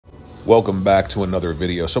Welcome back to another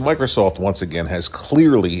video. So Microsoft once again has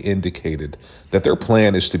clearly indicated that their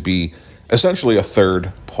plan is to be essentially a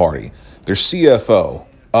third party. Their CFO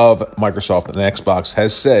of Microsoft and Xbox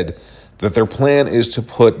has said that their plan is to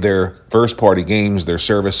put their first party games, their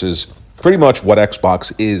services, pretty much what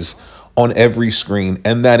Xbox is, on every screen,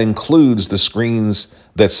 and that includes the screens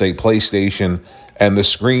that say PlayStation and the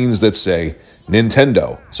screens that say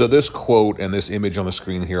Nintendo. So this quote and this image on the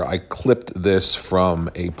screen here, I clipped this from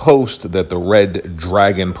a post that the Red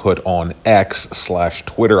Dragon put on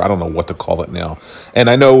X/Twitter. I don't know what to call it now. And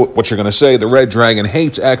I know what you're going to say. The Red Dragon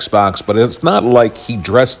hates Xbox, but it's not like he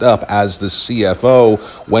dressed up as the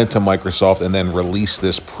CFO, went to Microsoft, and then released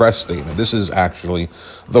this press statement. This is actually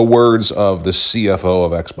the words of the CFO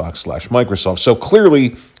of Xbox/Microsoft. So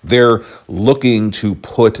clearly, they're looking to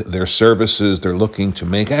put their services, they're looking to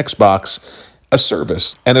make Xbox a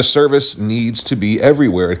service, and a service needs to be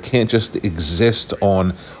everywhere. It can't just exist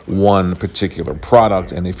on one particular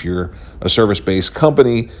product. And if you're a service-based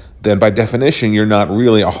company, then by definition, you're not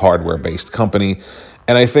really a hardware-based company.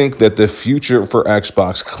 And I think that the future for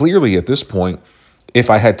Xbox, clearly at this point, if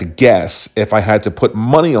I had to guess, if I had to put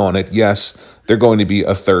money on it, yes, they're going to be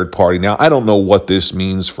a third party. Now, I don't know what this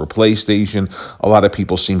means for PlayStation. A lot of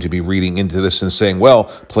people seem to be reading into this and saying, well,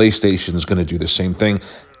 PlayStation is going to do the same thing.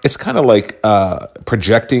 It's kind of like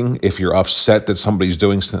projecting. If you're upset that somebody's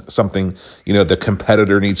doing something, you know, the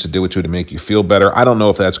competitor needs to do it to make you feel better. I don't know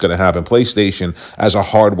if that's going to happen. PlayStation, as a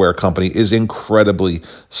hardware company, is incredibly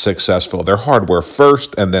successful. They're hardware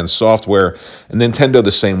first and then software. And Nintendo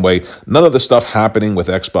the same way. None of the stuff happening with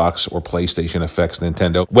Xbox or PlayStation affects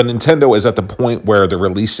Nintendo. When Nintendo is at the point where they're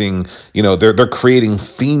releasing, you know, they're creating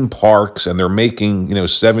theme parks and they're making, you know,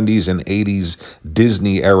 70s and 80s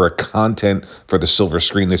Disney era content for the silver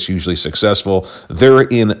screen that's usually successful. They're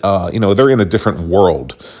in they're in a different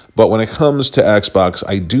world. But when it comes to Xbox,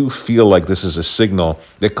 I do feel like this is a signal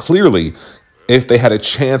that clearly, if they had a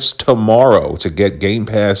chance tomorrow to get Game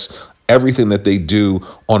Pass, everything that they do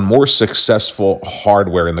on more successful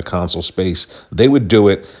hardware in the console space, they would do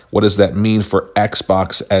it. What does that mean for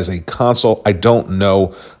Xbox as a console? I don't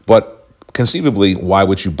know, but conceivably, why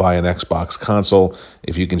would you buy an Xbox console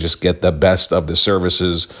if you can just get the best of the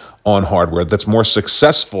services on hardware that's more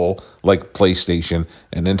successful, like PlayStation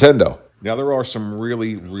and Nintendo? Now, there are some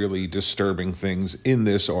really, really disturbing things in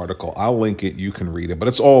this article. I'll link it. You can read it, but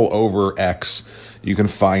it's all over X. You can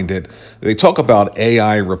find it. They talk about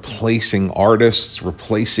AI replacing artists,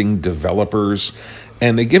 replacing developers,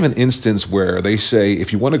 and they give an instance where they say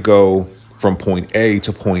if you want to go from point A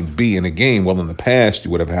to point B in a game, well, in the past,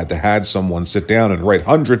 you would have had to have someone sit down and write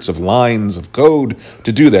hundreds of lines of code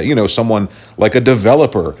to do that. You know, someone like a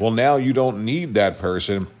developer. Well, now you don't need that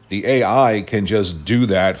person. The AI can just do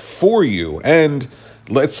that for you. And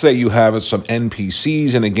let's say you have some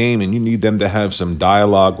NPCs in a game and you need them to have some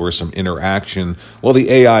dialogue or some interaction. Well, the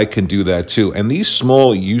AI can do that too. And these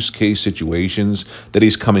small use case situations that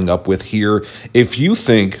he's coming up with here, if you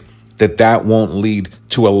think that won't lead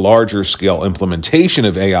to a larger scale implementation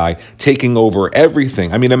of AI taking over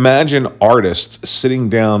everything. I mean, imagine artists sitting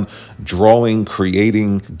down, drawing,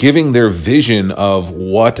 creating, giving their vision of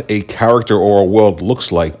what a character or a world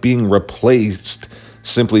looks like, being replaced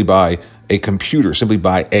simply by a computer, simply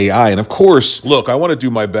by AI. And of course, look, I want to do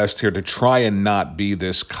my best here to try and not be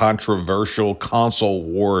this controversial console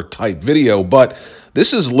war type video, but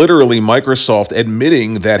this is literally Microsoft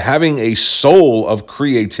admitting that having a soul of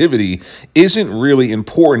creativity isn't really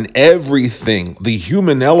important. Everything, the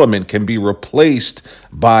human element, can be replaced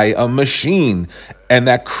by a machine. And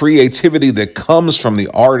that creativity that comes from the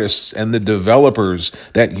artists and the developers,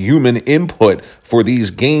 that human input for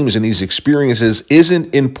these games and these experiences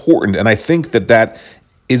isn't important. And I think that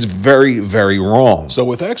is very, very wrong. So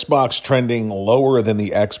with Xbox trending lower than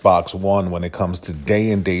the Xbox One when it comes to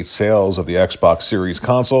day-and-date sales of the Xbox Series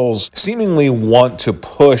consoles, seemingly want to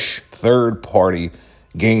push third-party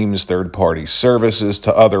games, third-party services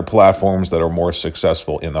to other platforms that are more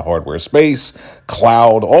successful in the hardware space,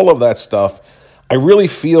 cloud, all of that stuff. I really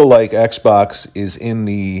feel like Xbox is in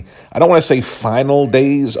the, I don't want to say final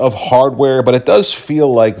days of hardware, but it does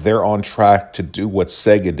feel like they're on track to do what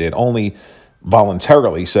Sega did, only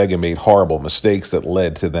voluntarily. Sega made horrible mistakes that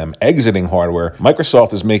led to them exiting hardware.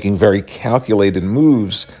 Microsoft is making very calculated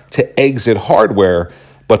moves to exit hardware,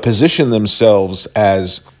 but position themselves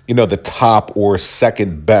as, you know, the top or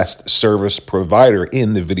second best service provider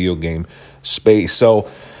in the video game space. So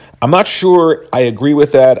I'm not sure I agree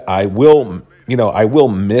with that. I will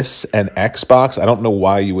miss an Xbox. I don't know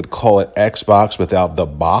why you would call it Xbox without the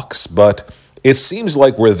box, but it seems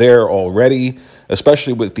like we're there already.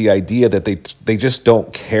 especially with the idea that they just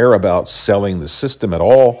don't care about selling the system at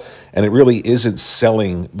all, and it really isn't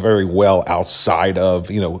selling very well outside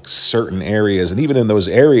of, you know, certain areas, and even in those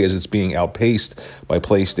areas it's being outpaced by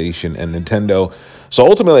PlayStation and Nintendo. So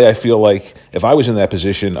ultimately, I feel like if I was in that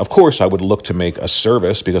position, of course, I would look to make a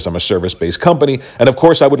service because I'm a service-based company. And of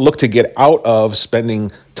course, I would look to get out of spending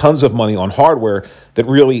tons of money on hardware that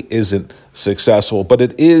really isn't successful. But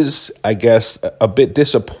it is, I guess, a bit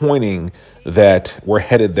disappointing that we're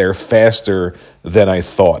headed there faster than I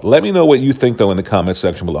thought. Let me know what you think, though, in the comment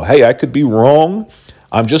section below. Hey, I could be wrong.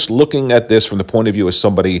 I'm just looking at this from the point of view of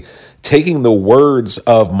somebody taking the words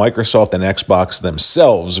of Microsoft and Xbox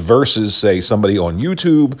themselves versus, say, somebody on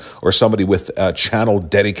YouTube or somebody with a channel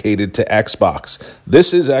dedicated to Xbox.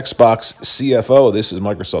 This is Xbox CFO. This is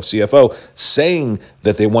Microsoft CFO saying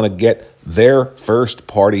that they want to get their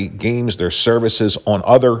first-party games, their services on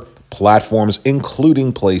other platforms,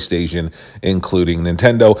 including PlayStation, including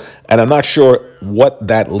Nintendo. And I'm not sure what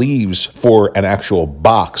that leaves for an actual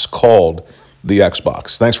box called the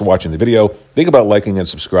Xbox. Thanks for watching the video. Think about liking and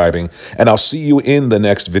subscribing, and I'll see you in the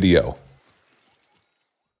next video.